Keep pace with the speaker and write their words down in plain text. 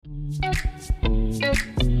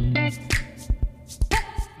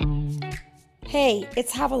Hey,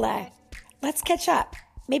 it's Havilah. Let's catch up.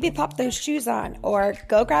 Maybe pop those shoes on or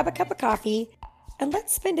go grab a cup of coffee and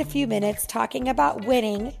let's spend a few minutes talking about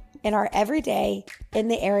winning in our everyday in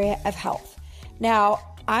the area of health.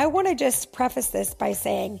 Now, I want to just preface this by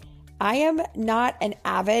saying I am not an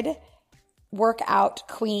avid workout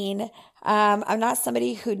queen. I'm not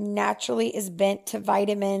somebody who naturally is bent to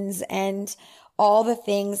vitamins and all the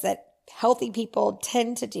things that healthy people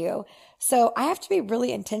tend to do. So I have to be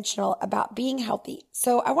really intentional about being healthy.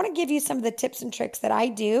 So I want to give you some of the tips and tricks that I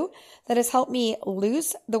do that has helped me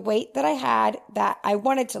lose the weight that I had that I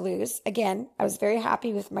wanted to lose. Again, I was very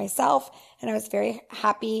happy with myself and I was very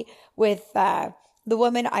happy with the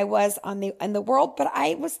woman I was in the world, but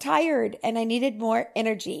I was tired and I needed more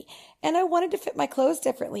energy and I wanted to fit my clothes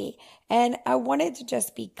differently and I wanted to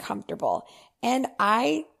just be comfortable. And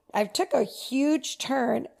I took a huge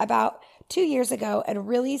turn about 2 years ago and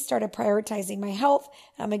really started prioritizing my health.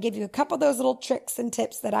 I'm going to give you a couple of those little tricks and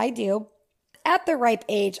tips that I do at the ripe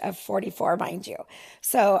age of 44, mind you.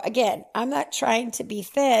 So again, I'm not trying to be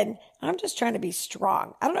thin. I'm just trying to be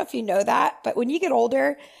strong. I don't know if you know that, but when you get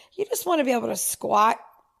older, you just want to be able to squat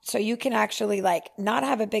so you can actually not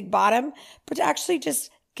have a big bottom, but to actually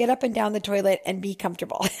just get up and down the toilet and be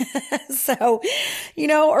comfortable. So,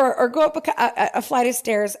 or go up a flight of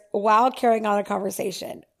stairs while carrying on a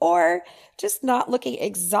conversation, or just not looking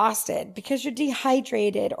exhausted because you're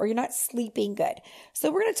dehydrated or you're not sleeping good. So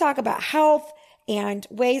we're going to talk about health and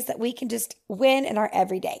ways that we can just win in our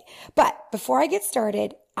everyday. But before I get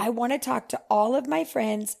started, I want to talk to all of my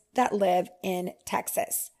friends that live in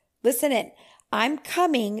Texas. Listen in. I'm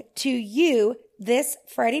coming to you this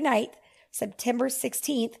Friday night, September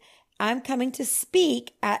 16th, I'm coming to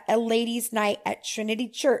speak at a ladies' night at Trinity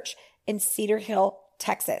Church in Cedar Hill,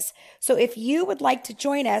 Texas. So if you would like to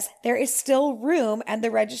join us, there is still room and the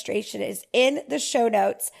registration is in the show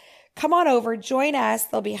notes. Come on over, join us.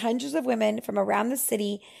 There'll be hundreds of women from around the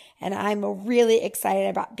city and I'm really excited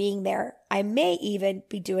about being there. I may even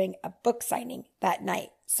be doing a book signing that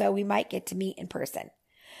night, so we might get to meet in person.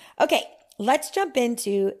 Okay. Let's jump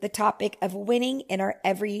into the topic of winning in our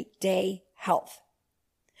everyday health.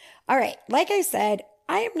 All right. Like I said,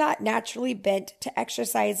 I am not naturally bent to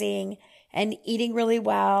exercising and eating really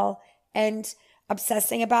well and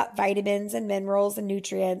obsessing about vitamins and minerals and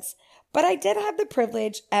nutrients, but I did have the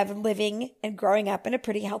privilege of living and growing up in a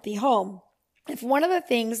pretty healthy home. If one of the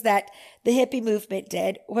things that the hippie movement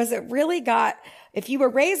did was it really if you were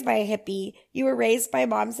raised by a hippie, you were raised by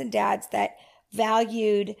moms and dads that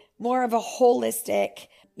valued more of a holistic,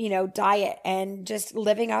 diet and just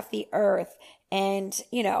living off the earth and,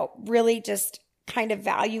 really just kind of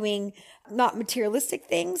valuing not materialistic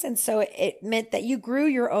things. And so it meant that you grew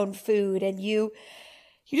your own food and you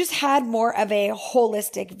just had more of a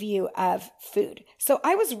holistic view of food. So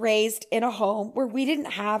I was raised in a home where we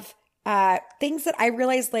didn't have things that I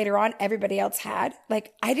realized later on everybody else had.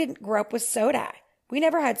 Like I didn't grow up with soda. We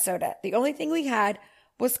never had soda. The only thing we had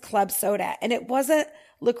was club soda. And it wasn't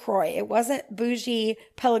LaCroix. It wasn't bougie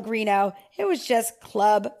Pellegrino. It was just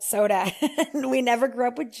club soda. We never grew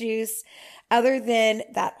up with juice other than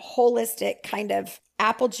that holistic kind of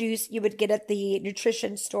apple juice you would get at the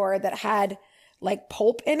nutrition store that had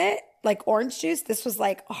pulp in it, like orange juice. This was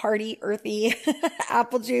like hearty, earthy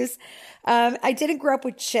apple juice. I didn't grow up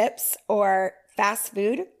with chips or fast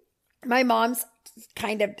food. My mom's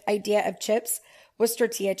kind of idea of chips was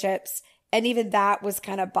tortilla chips. And even that was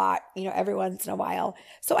kind of bought, every once in a while.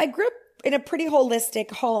 So I grew up in a pretty holistic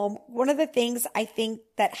home. One of the things I think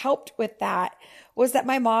that helped with that was that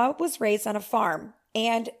my mom was raised on a farm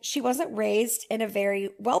and she wasn't raised in a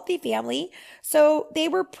very wealthy family. So they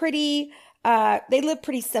were they lived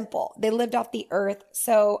pretty simple. They lived off the earth.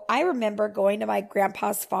 So I remember going to my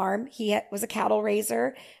grandpa's farm. He was a cattle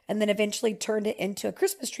raiser and then eventually turned it into a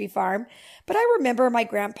Christmas tree farm. But I remember my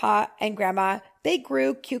grandpa and grandma, they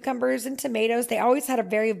grew cucumbers and tomatoes. They always had a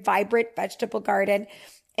very vibrant vegetable garden.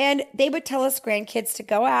 And they would tell us grandkids to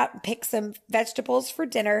go out and pick some vegetables for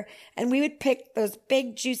dinner. And we would pick those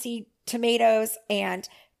big juicy tomatoes and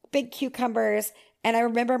big cucumbers. And I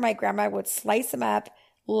remember my grandma would slice them up,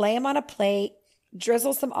 lay them on a plate,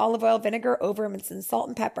 drizzle some olive oil, vinegar over them and some salt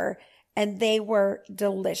and pepper. And they were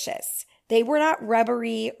delicious. They were not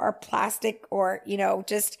rubbery or plastic or,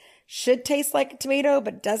 just should taste like a tomato,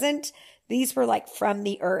 but doesn't. These were from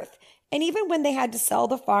the earth. And even when they had to sell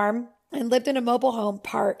the farm and lived in a mobile home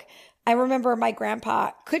park, I remember my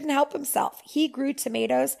grandpa couldn't help himself. He grew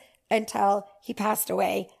tomatoes until he passed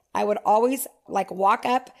away. I would always walk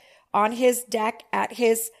up on his deck at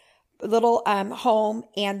his little home,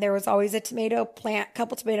 and there was always a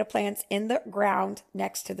couple tomato plants in the ground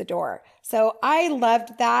next to the door. So I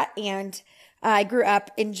loved that, and I grew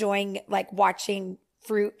up enjoying like watching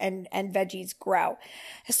fruit and veggies grow.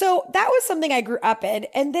 So that was something I grew up in.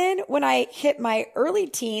 And then when I hit my early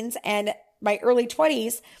teens and my early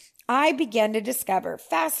 20s, I began to discover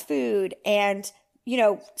fast food and,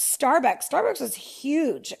 Starbucks. Starbucks was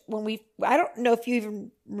huge I don't know if you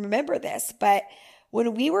even remember this, but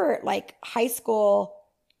when we were like high school,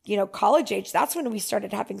 college age, that's when we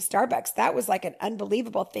started having Starbucks. That was like an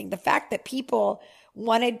unbelievable thing. The fact that people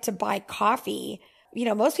wanted to buy coffee,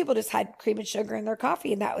 most people just had cream and sugar in their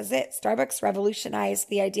coffee and that was it. Starbucks revolutionized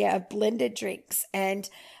the idea of blended drinks. And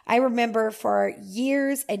I remember for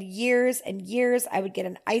years and years and years, I would get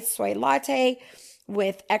an iced soy latte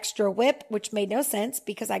with extra whip, which made no sense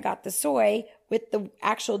because I got the soy with the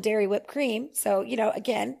actual dairy whipped cream. So,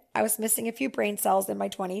 again, I was missing a few brain cells in my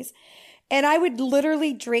 20s. And I would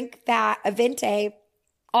literally drink that Avente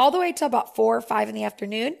all the way till about 4 or 5 in the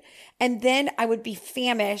afternoon. And then I would be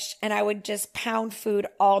famished and I would just pound food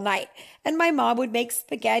all night. And my mom would make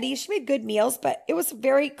spaghetti. She made good meals, but it was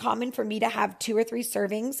very common for me to have 2 or 3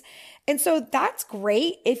 servings. And so that's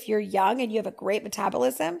great if you're young and you have a great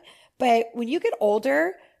metabolism. But when you get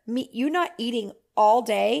older, you not eating all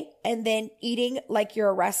day and then eating like you're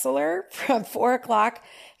a wrestler from 4 o'clock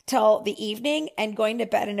till the evening and going to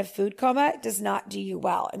bed in a food coma does not do you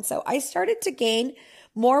well. And so I started to gain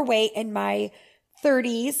more weight in my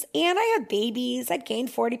 30s and I had babies. I'd gain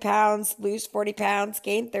 40 pounds, lose 40 pounds,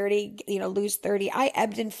 gain 30, lose 30. I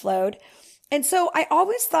ebbed and flowed. And so I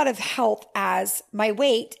always thought of health as my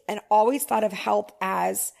weight and always thought of health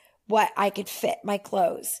as what I could fit, my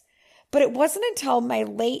clothes. But it wasn't until my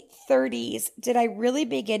late 30s did I really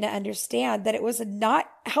begin to understand that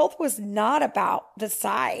health was not about the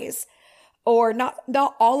size or not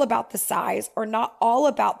all about the size or not all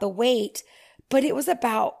about the weight, but it was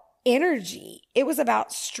about energy. It was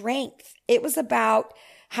about strength. It was about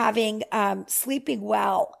having, sleeping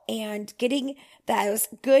well and getting those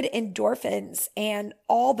good endorphins and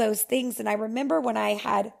all those things. And I remember when I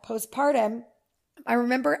had postpartum, I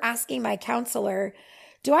remember asking my counselor,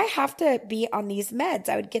 do I have to be on these meds?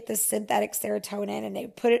 I would get this synthetic serotonin and they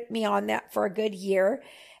would put me on that for a good year.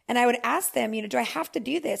 And I would ask them, do I have to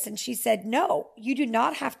do this? And she said, no, you do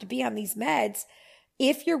not have to be on these meds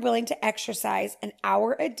if you're willing to exercise an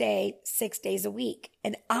hour a day, 6 days a week.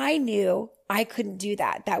 And I knew I couldn't do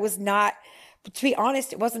that. That was not, to be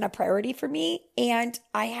honest, it wasn't a priority for me. And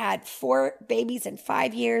I had 4 babies in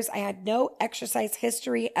 5 years. I had no exercise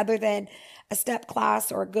history other than a step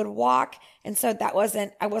class or a good walk. And so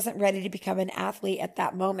I wasn't ready to become an athlete at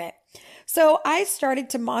that moment. So I started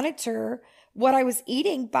to monitor what I was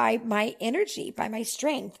eating by my energy, by my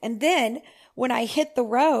strength. And then when I hit the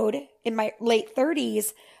road in my late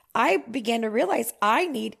 30s, I began to realize I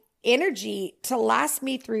need energy to last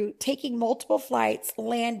me through taking multiple flights,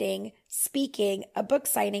 landing, speaking, a book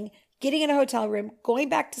signing, getting in a hotel room, going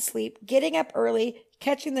back to sleep, getting up early,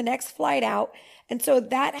 catching the next flight out. And so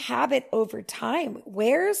that habit over time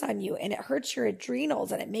wears on you and it hurts your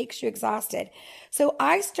adrenals and it makes you exhausted. So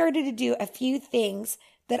I started to do a few things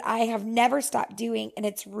that I have never stopped doing, and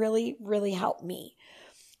it's really, really helped me.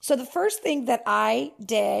 So the first thing that I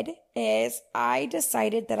did is I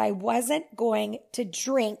decided that I wasn't going to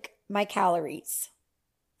drink my calories.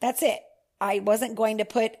 That's it. I wasn't going to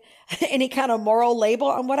put any kind of moral label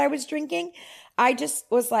on what I was drinking. I just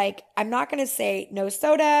was like, I'm not going to say no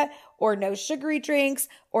soda or no sugary drinks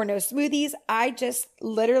or no smoothies. I just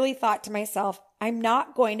literally thought to myself, I'm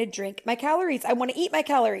not going to drink my calories. I want to eat my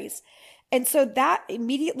calories. And so that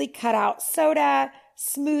immediately cut out soda,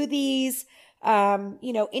 smoothies,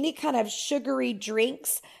 any kind of sugary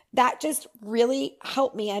drinks. That just really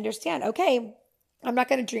helped me understand, okay, I'm not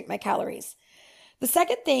going to drink my calories. The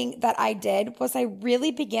second thing that I did was I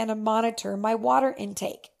really began to monitor my water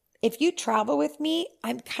intake. If you travel with me,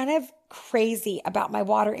 I'm kind of crazy about my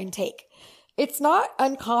water intake. It's not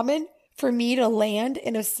uncommon for me to land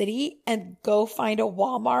in a city and go find a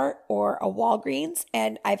Walmart or a Walgreens.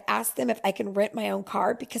 And I've asked them if I can rent my own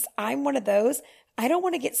car because I'm one of those. I don't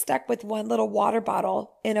want to get stuck with one little water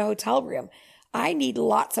bottle in a hotel room. I need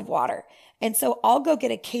lots of water. And so I'll go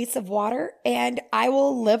get a case of water and I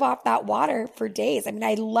will live off that water for days. I mean,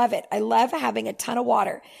 I love it. I love having a ton of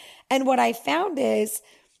water. And what I found is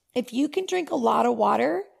if you can drink a lot of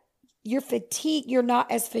water, you're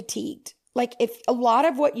not as fatigued. Like if a lot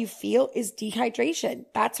of what you feel is dehydration,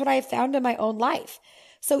 that's what I found in my own life.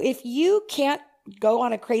 So if you can't go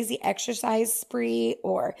on a crazy exercise spree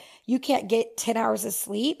or you can't get 10 hours of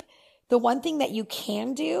sleep, the one thing that you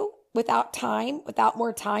can do without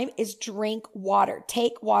more time, is drink water.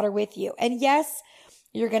 Take water with you. And yes,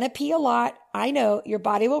 you're going to pee a lot. I know your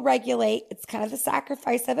body will regulate. It's kind of the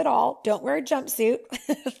sacrifice of it all. Don't wear a jumpsuit,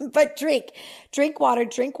 but drink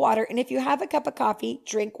water. And if you have a cup of coffee,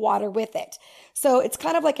 drink water with it. So it's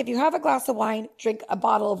kind of like if you have a glass of wine, drink a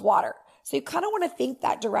bottle of water. So you kind of want to think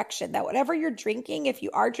that direction, that whatever you're drinking, if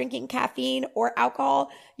you are drinking caffeine or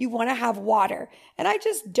alcohol, you want to have water. And I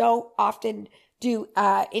just don't often do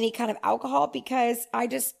any kind of alcohol because I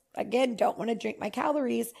just, again, don't want to drink my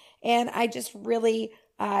calories. And I just really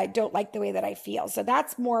don't like the way that I feel. So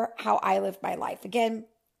that's more how I live my life. Again,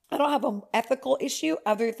 I don't have an ethical issue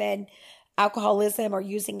other than alcoholism or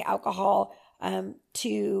using alcohol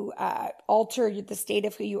to alter the state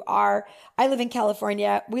of who you are. I live in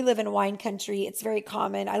California. We live in wine country. It's very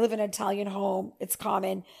common. I live in an Italian home. It's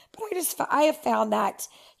common. But I have found that,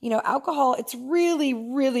 alcohol, it's really,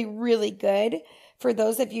 really, really good for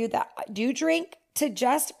those of you that do drink to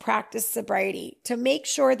just practice sobriety, to make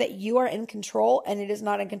sure that you are in control and it is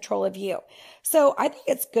not in control of you. So I think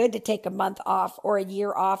it's good to take a month off or a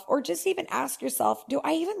year off, or just even ask yourself, do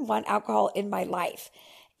I even want alcohol in my life?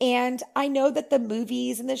 And I know that the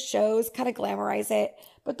movies and the shows kind of glamorize it,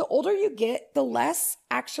 but the older you get, the less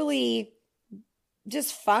actually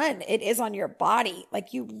just fun it is on your body.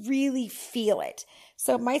 Like you really feel it.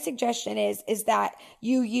 So my suggestion is that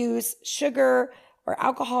you use sugar or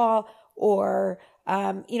alcohol or,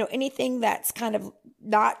 anything that's kind of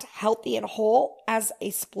not healthy and whole as a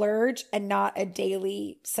splurge and not a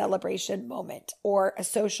daily celebration moment or a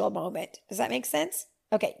social moment. Does that make sense?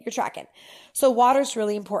 Okay, you're tracking. So water's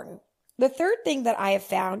really important. The third thing that I have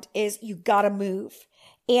found is you gotta move.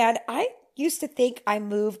 And I used to think I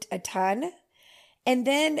moved a ton. And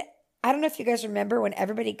then I don't know if you guys remember when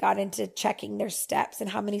everybody got into checking their steps and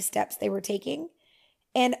how many steps they were taking.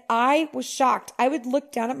 And I was shocked. I would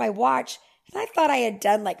look down at my watch and I thought I had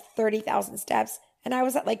done like 30,000 steps and I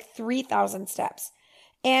was at like 3,000 steps.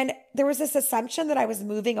 And there was this assumption that I was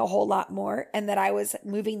moving a whole lot more and that I was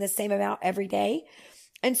moving the same amount every day.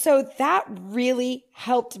 And so that really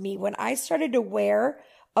helped me when I started to wear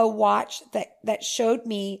a watch that showed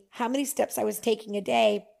me how many steps I was taking a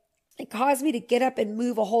day. It caused me to get up and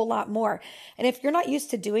move a whole lot more. And if you're not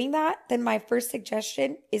used to doing that, then my first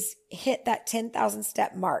suggestion is hit that 10,000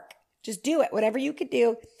 step mark. Just do it. Whatever you could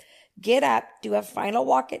do, get up, do a final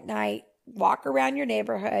walk at night, walk around your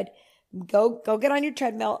neighborhood, go get on your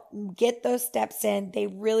treadmill, get those steps in. They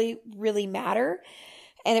really, really matter.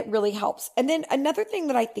 And it really helps. And then another thing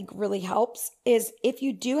that I think really helps is if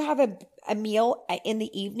you do have a meal in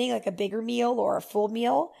the evening, like a bigger meal or a full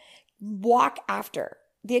meal, walk after.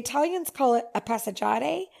 The Italians call it a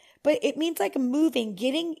passeggiare, but it means like moving,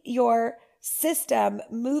 getting your system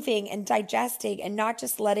moving and digesting and not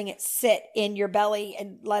just letting it sit in your belly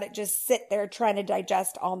and let it just sit there trying to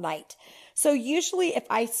digest all night. So usually if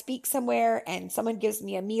I speak somewhere and someone gives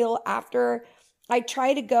me a meal after, I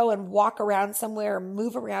try to go and walk around somewhere or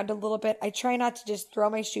move around a little bit. I try not to just throw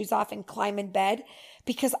my shoes off and climb in bed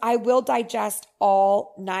because I will digest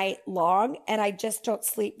all night long and I just don't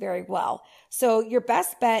sleep very well. So your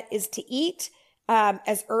best bet is to eat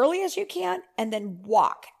as early as you can and then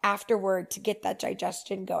walk afterward to get that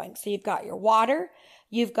digestion going. So you've got your water,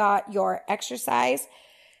 you've got your exercise,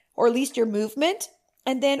 or at least your movement.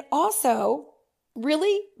 And then also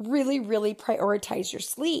really, really, really prioritize your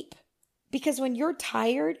sleep. Because when you're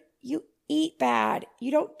tired, you eat bad,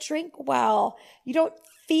 you don't drink well, you don't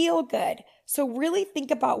feel good. So really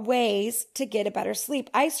think about ways to get a better sleep.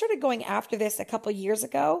 I started going after this a couple years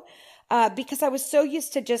ago because I was so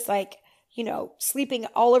used to just sleeping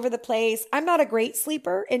all over the place. I'm not a great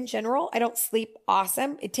sleeper in general. I don't sleep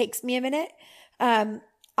awesome. It takes me a minute.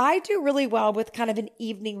 I do really well with kind of an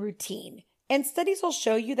evening routine. And studies will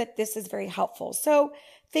show you that this is very helpful. So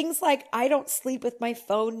things like I don't sleep with my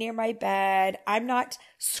phone near my bed. I'm not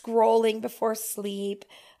scrolling before sleep.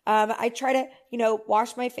 I try to,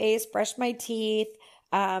 wash my face, brush my teeth,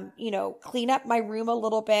 clean up my room a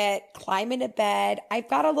little bit, climb into bed. I've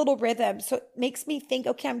got a little rhythm. So it makes me think,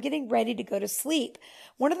 okay, I'm getting ready to go to sleep.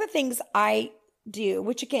 One of the things I do,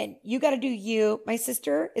 which again, you got to do you. My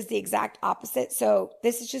sister is the exact opposite. So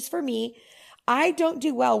this is just for me. I don't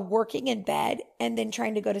do well working in bed and then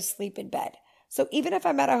trying to go to sleep in bed. So even if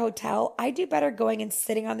I'm at a hotel, I do better going and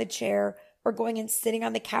sitting on the chair or going and sitting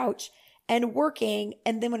on the couch and working.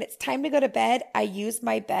 And then when it's time to go to bed, I use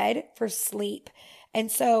my bed for sleep.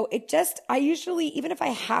 And so I usually, even if I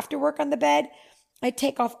have to work on the bed, I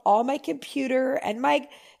take off all my computer and my,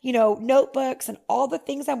 notebooks and all the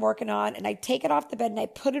things I'm working on. And I take it off the bed and I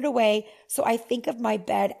put it away. So I think of my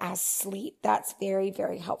bed as sleep. That's very,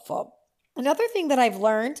 very helpful. Another thing that I've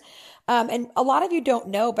learned, and a lot of you don't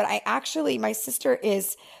know, but my sister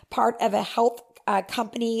is part of a health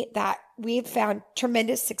company that we've found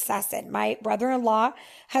tremendous success in. My brother-in-law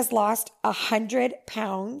has lost 100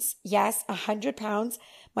 pounds. Yes, 100 pounds.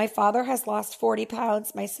 My father has lost 40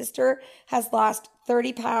 pounds. My sister has lost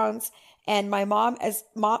 30 pounds. And my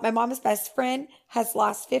mom's best friend has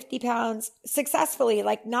lost 50 pounds successfully,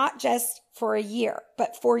 like not just for a year,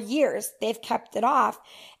 but for years they've kept it off.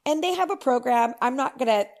 And they have a program. I'm not going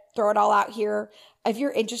to throw it all out here. If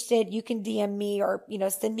you're interested, you can DM me or,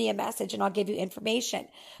 send me a message and I'll give you information.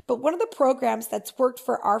 But one of the programs that's worked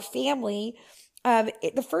for our family,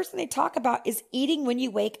 the first thing they talk about is eating when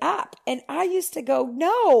you wake up. And I used to go,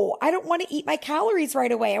 no, I don't want to eat my calories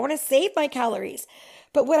right away. I want to save my calories.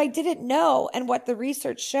 But what I didn't know and what the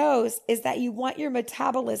research shows is that you want your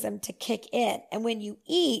metabolism to kick in. And when you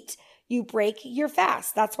eat, you break your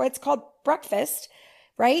fast. That's why it's called breakfast,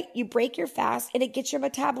 right? You break your fast and it gets your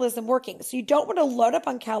metabolism working. So you don't want to load up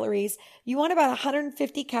on calories. You want about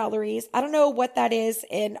 150 calories. I don't know what that is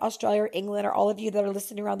in Australia or England or all of you that are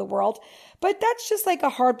listening around the world, but that's just like a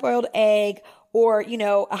hard-boiled egg or,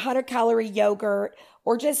 100-calorie yogurt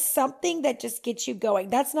or just something that just gets you going.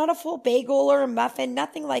 That's not a full bagel or a muffin,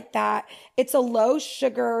 nothing like that. It's a low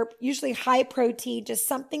sugar, usually high protein, just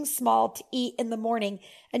something small to eat in the morning.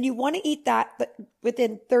 And you want to eat that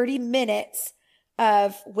within 30 minutes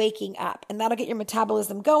of waking up, and that'll get your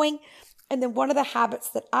metabolism going. And then one of the habits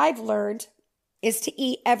that I've learned is to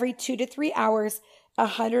eat every 2 to 3 hours,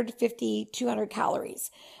 150, 200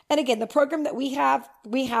 calories. And again, the program that we have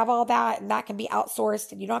all that, and that can be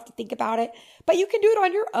outsourced and you don't have to think about it, but you can do it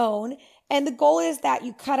on your own. And the goal is that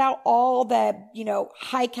you cut out all the,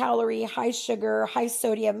 high calorie, high sugar, high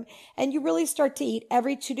sodium, and you really start to eat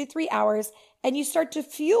every 2 to 3 hours and you start to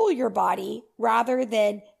fuel your body rather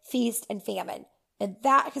than feast and famine. And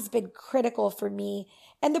that has been critical for me.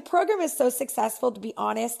 And the program is so successful, to be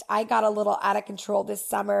honest. I got a little out of control this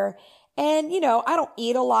summer. And, I don't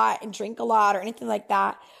eat a lot and drink a lot or anything like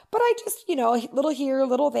that. But I just, a little here, a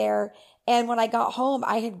little there. And when I got home,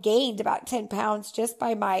 I had gained about 10 pounds just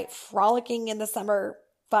by my frolicking in the summer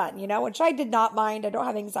fun, which I did not mind. I don't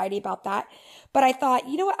have anxiety about that. But I thought,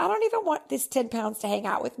 you know what? I don't even want this 10 pounds to hang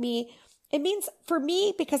out with me. It means for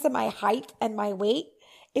me, because of my height and my weight,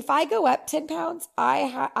 if I go up 10 pounds,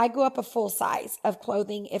 I go up a full size of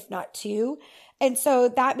clothing, if not 2. And so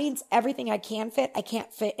that means everything I can fit, I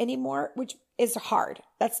can't fit anymore, which is hard.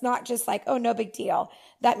 That's not just like, oh, no big deal.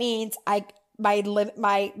 That means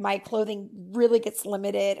my clothing really gets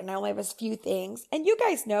limited and I only have a few things. And you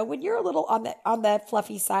guys know when you're a little on the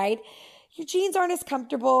fluffy side, your jeans aren't as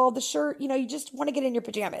comfortable. The shirt, you just want to get in your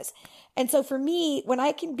pajamas. And so for me, when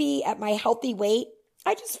I can be at my healthy weight,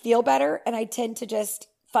 I just feel better and I tend to just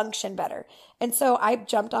function better. And so I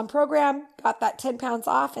jumped on program, got that 10 pounds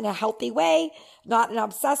off in a healthy way, not an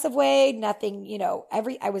obsessive way, nothing,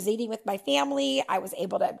 I was eating with my family. I was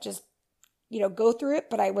able to just, go through it,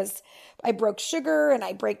 but I broke sugar and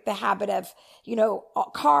I break the habit of,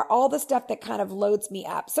 all the stuff that kind of loads me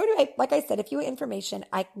up. So anyway, like I said, if you want information,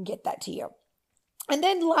 I can get that to you. And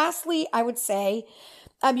then lastly, I would say,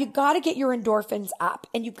 you got to get your endorphins up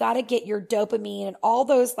and you got to get your dopamine and all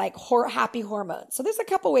those like happy hormones. So there's a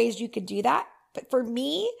couple ways you could do that. But for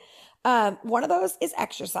me, one of those is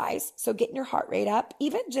exercise. So getting your heart rate up,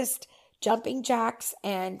 even just jumping jacks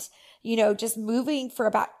and, just moving for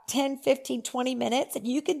about 10, 15, 20 minutes. If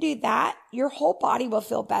you can do that, your whole body will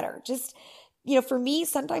feel better. Just, for me,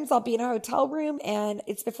 sometimes I'll be in a hotel room and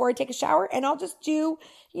it's before I take a shower and I'll just do,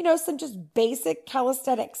 some just basic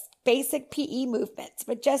calisthenics, basic PE movements,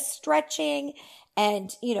 but just stretching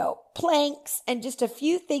and, planks and just a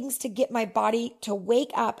few things to get my body to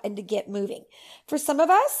wake up and to get moving. For some of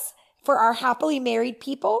us, for our happily married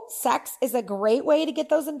people, sex is a great way to get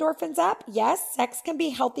those endorphins up. Yes, sex can be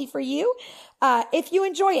healthy for you if you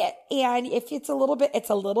enjoy it. And if it's a little bit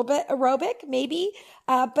aerobic, maybe,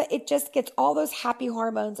 but it just gets all those happy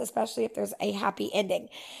hormones, especially if there's a happy ending.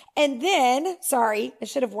 And then, sorry, I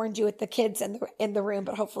should have warned you with the kids in the room,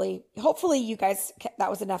 but hopefully you guys, that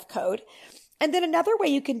was enough code. And then another way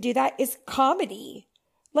you can do that is comedy.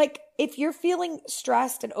 Like if you're feeling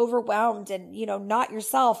stressed and overwhelmed and, not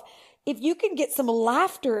yourself, if you can get some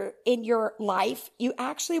laughter in your life, you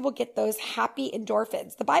actually will get those happy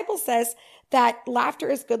endorphins. The Bible says that laughter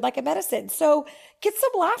is good like a medicine. So get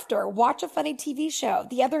some laughter, watch a funny TV show.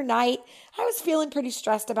 The other night, I was feeling pretty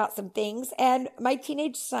stressed about some things and my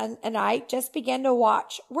teenage son and I just began to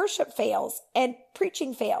watch worship fails and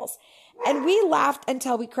preaching fails. And we laughed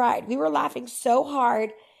until we cried. We were laughing so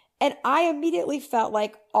hard. And I immediately felt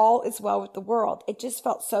like all is well with the world. It just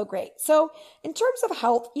felt so great. So in terms of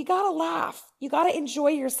health, you got to laugh. You got to enjoy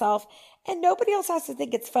yourself. And nobody else has to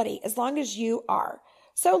think it's funny as long as you are.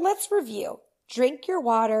 So let's review. Drink your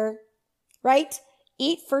water, right?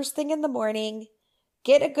 Eat first thing in the morning.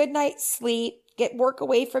 Get a good night's sleep. Get work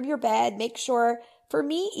away from your bed. Make sure, for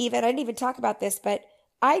me even, I didn't even talk about this, but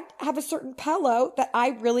I have a certain pillow that I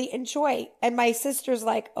really enjoy. And my sister's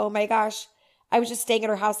like, oh my gosh, I was just staying at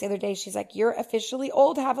her house the other day. She's like, you're officially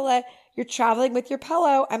old, Havilah. You're traveling with your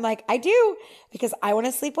pillow. I'm like, I do, because I want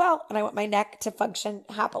to sleep well and I want my neck to function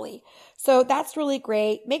happily. So that's really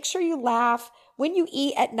great. Make sure you laugh. When you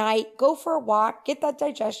eat at night, go for a walk, get that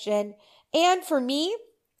digestion. And for me,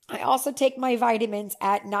 I also take my vitamins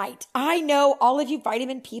at night. I know all of you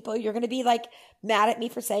vitamin people, you're going to be like mad at me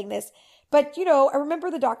for saying this. But, I remember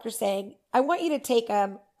the doctor saying, I want you to take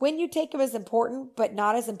them. When you take them is important, but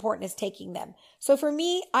not as important as taking them. So for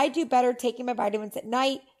me, I do better taking my vitamins at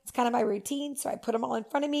night. It's kind of my routine. So I put them all in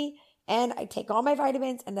front of me and I take all my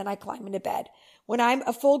vitamins and then I climb into bed. When I'm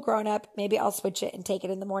a full grown up, maybe I'll switch it and take it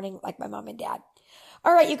in the morning like my mom and dad.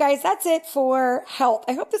 All right, you guys, that's it for health.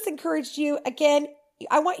 I hope this encouraged you. Again,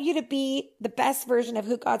 I want you to be the best version of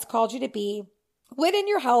who God's called you to be. Win in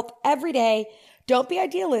your health every day. Don't be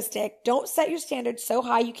idealistic. Don't set your standards so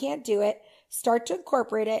high you can't do it. Start to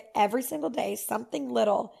incorporate it every single day, something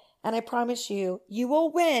little. And I promise you, you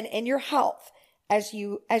will win in your health as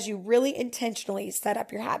you really intentionally set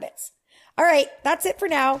up your habits. All right, that's it for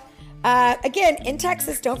now. Again, in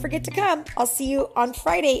Texas, don't forget to come. I'll see you on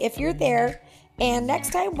Friday if you're there. And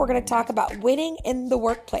next time, we're going to talk about winning in the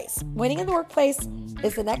workplace. Winning in the workplace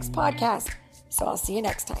is the next podcast. So I'll see you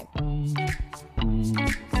next time.